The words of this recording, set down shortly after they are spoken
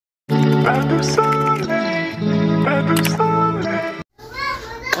Hello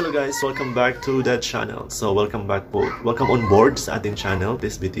guys, welcome back to that channel. So welcome back po. Welcome on board sa ating channel,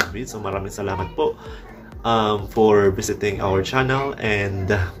 this BTV. So maraming salamat po for visiting our channel and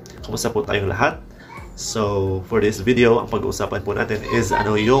kumusta po tayong lahat. So for this video, ang pag-uusapan po natin is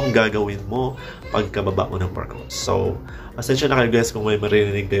ano yung gagawin mo pagkababa mo ng barko. So asensya na kayo guys kung may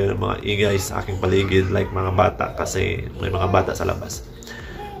marinig kayo ng mga ingay sa aking paligid like mga bata kasi may mga bata sa labas.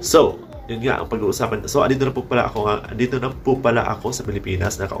 So yun nga ang pag-uusapan. So dito na po pala ako sa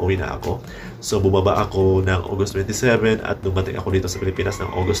Pilipinas, nakauwi na ako. So bumaba ako ng August 27 at dumating ako dito sa Pilipinas ng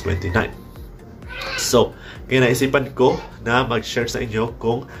August 29. So kaya naisipan ko na mag-share sa inyo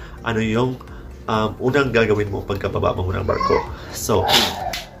kung ano yung unang gagawin mo pagkababa mo ng barko. So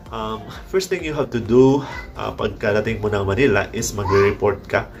first thing you have to do pagkadating mo ng Manila is magre-report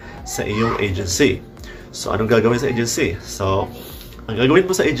ka sa iyong agency. So anong gagawin sa agency? So ang gagawin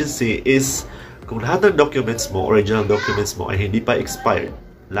mo sa agency is kung lahat ng documents mo, original documents mo ay hindi pa expired,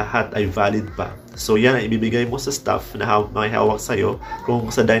 lahat ay valid pa. So yan ay ibibigay mo sa staff na may hawak sa'yo. Kung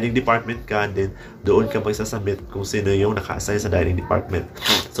sa dining department ka, then doon ka magsasubmit kung sino yung naka-assign sa dining department.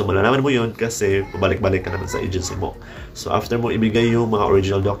 So malalaman mo yun kasi pabalik-balik ka naman sa agency mo. So after mo ibigay yung mga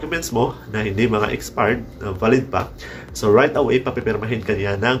original documents mo na hindi mga expired, valid pa, so right away papipirmahin ka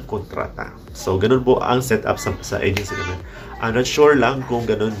niya ng kontrata. So ganun po ang setup sa agency naman. I'm not sure lang kung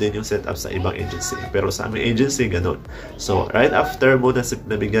ganun din yung setup sa ibang agency. Pero sa aming agency, ganun. So right after mo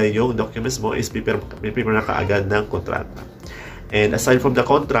nabigay yung documents mo is pipirma ka agad ng kontrata. And aside from the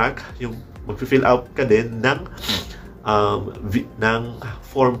contract, yung mag-fill out ka din ng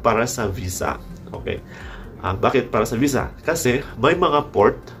form para sa visa. Okay. Bakit para sa visa? Kasi may mga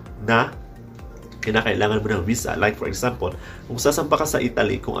port na kinakailangan mo ng visa. Like for example, kung sasampa ka sa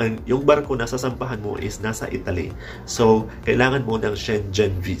Italy, kung yung barko na sasampahan mo is nasa Italy, so kailangan mo ng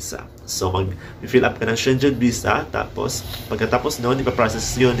Schengen visa. So mag-fill up ka ng Schengen visa, tapos pagkatapos noon,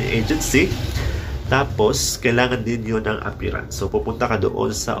 ipaprocess yun ng agency. Tapos, kailangan din yun ng appearance. So, pupunta ka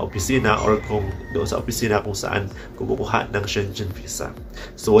doon sa opisina or doon sa opisina kung saan kumukuha ng Schengen visa.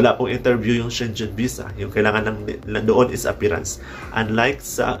 So, wala pong interview yung Schengen visa. Yung kailangan lang doon is appearance. Unlike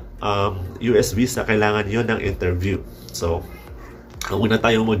sa US visa, kailangan yun ng interview. So, huwag na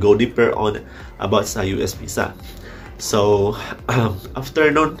tayong mag-go deeper on about sa US visa. So, after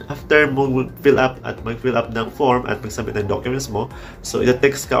mo mag-fill up ng form at mag-submit ng documents mo, so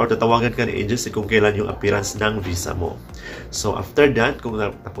ita-text ka or tatawagan ka ng agency kung kailan yung appearance ng visa mo. So, after that, kung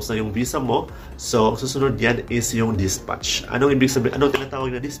tapos na yung visa mo, so susunod yan is yung dispatch. Anong ibig sabihin? Anong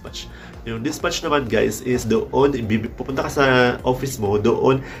tinatawag na dispatch? Yung dispatch naman guys is doon, pupunta ka sa office mo,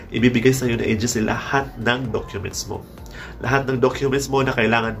 doon ibibigay sa iyo ng agency lahat ng documents mo. Lahat ng documents mo na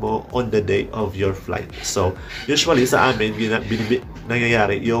kailangan mo on the day of your flight. So, usually sa amin,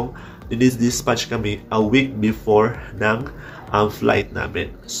 nangyayari yung dispatch kami a week before ng flight namin.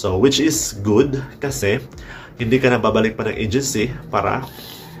 So, which is good kasi hindi ka na babalik pa ng agency para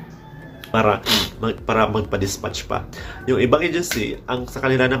magpa-dispatch pa. Yung ibang agency, ang sa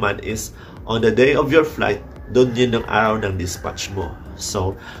kanila naman is on the day of your flight, doon yun ng araw ng dispatch mo.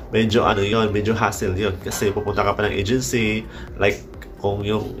 So, medyo medyo hassle yun. Kasi pupunta ka pa ng agency, like kung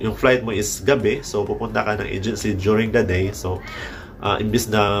yung flight mo is gabi, so pupunta ka ng agency during the day. So,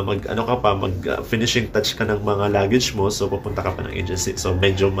 imbis na mag-finishing touch ka ng mga luggage mo, so pupunta ka pa ng agency. So,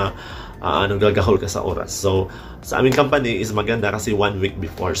 medyo gagahol ka sa oras. So, sa aming company is maganda kasi 1 week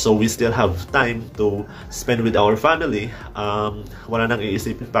before. So, we still have time to spend with our family. Wala nang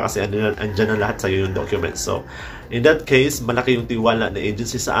iisipin pa kasi andyan na lahat sa'yo yung documents. So, in that case, malaki yung tiwala na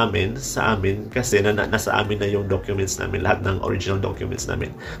agency sa amin kasi nasa amin na yung documents namin, lahat ng original documents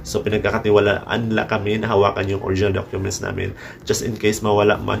namin. So, pinagkakatiwalaan lang kami na hawakan yung original documents namin just in case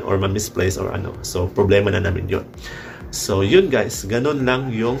mawala man or ma-misplace or ano. So, problema na namin yun. So, yun guys, ganun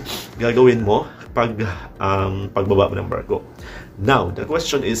lang yung gagawin mo pagbaba ng barko. Now, the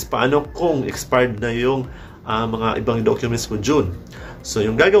question is, paano kung expired na yung mga ibang documents ko June? So,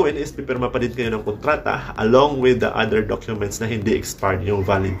 yung gagawin is, pipirma pa din kayo ng kontrata along with the other documents na hindi expired, yung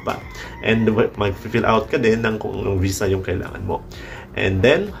valid pa. And mag-fill out ka din ng kung visa yung kailangan mo. And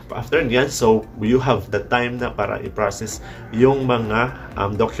then, after nyan, so you have the time na para i-process yung mga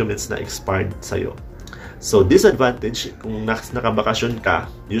documents na expired sa'yo. So, disadvantage, kung nakabakasyon ka,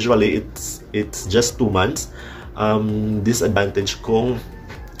 usually it's just 2 months. Disadvantage kung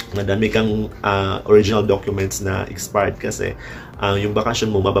madami kang original documents na expired kasi yung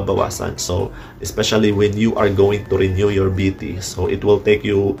bakasyon mo mababawasan. So, especially when you are going to renew your BT. So, it will take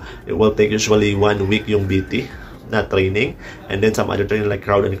usually 1 week yung BT na training, and then some other training like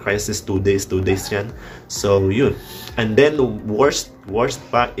crowd and crisis 2 days yan. So, yun. And then, worst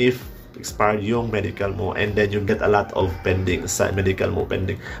pa if expired yung medical mo, and then you get a lot of pending sa medical mo,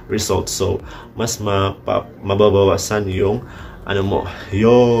 pending results. So mas mababawasan yung ano mo,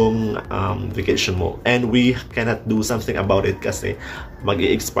 yung vacation mo, and we cannot do something about it kasi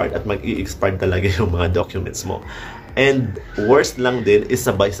mag-i-expired at mag-i-expired talaga yung mga documents mo. And worst lang din is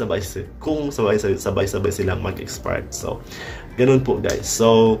sabay-sabay silang mag-expired. So ganun po guys.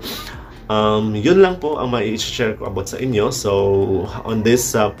 So yun lang po ang mai-share ko about sa inyo. So on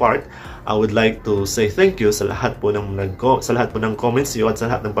this part, I would like to say thank you sa lahat po ng comments niyo at sa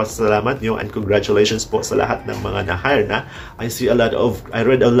lahat ng pasasalamat niyo, and congratulations po sa lahat ng mga na-hire na. I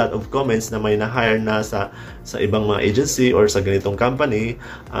read a lot of comments na may na-hire na sa ibang mga agency or sa ganitong company.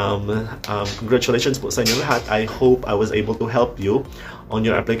 Congratulations po sa inyo lahat. I hope I was able to help you on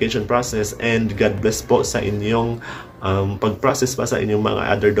your application process, and God bless po sa inyong pag-process pa sa inyong mga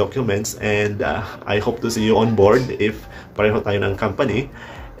other documents, and I hope to see you on board if pareho tayo ng company.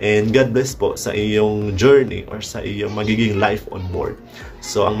 And God bless po sa iyong journey or sa iyong magiging life on board.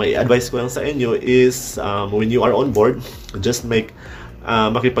 So ang may advice ko lang sa inyo is when you are on board, just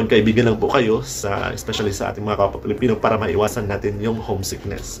makipagkaibigan lang po kayo, especially sa ating mga kapwa Pilipino, para maiwasan natin yung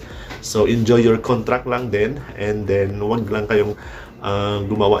homesickness. So enjoy your contract lang din, and then wag lang kayong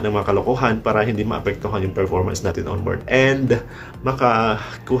gumawa ng mga kalokohan para hindi maapektuhan yung performance natin on board, and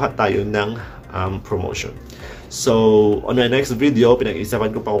makakuha tayo ng promotion. So on the next video,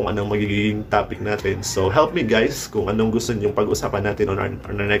 pinag-iisapan ko pa kung anong magiging topic natin. So help me guys kung anong gusto niyong pag-usapan natin on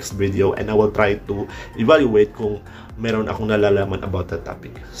the next video, and I will try to evaluate kung meron akong nalalaman about that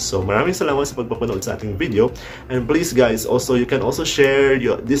topic. So maraming salamat sa pagpapanood sa ating video, and please guys, also you can also share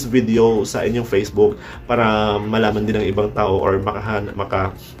this video sa inyong Facebook para malaman din ng ibang tao, or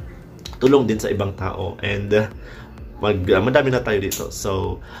makatulong din sa ibang tao, and madami na tayo dito.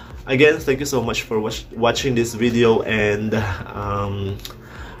 So again, thank you so much for watching this video, and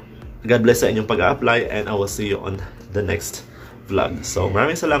God bless sa inyong pag-a-apply, and I will see you on the next vlog. So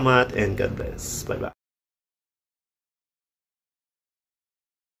maraming salamat, and God bless. Bye bye.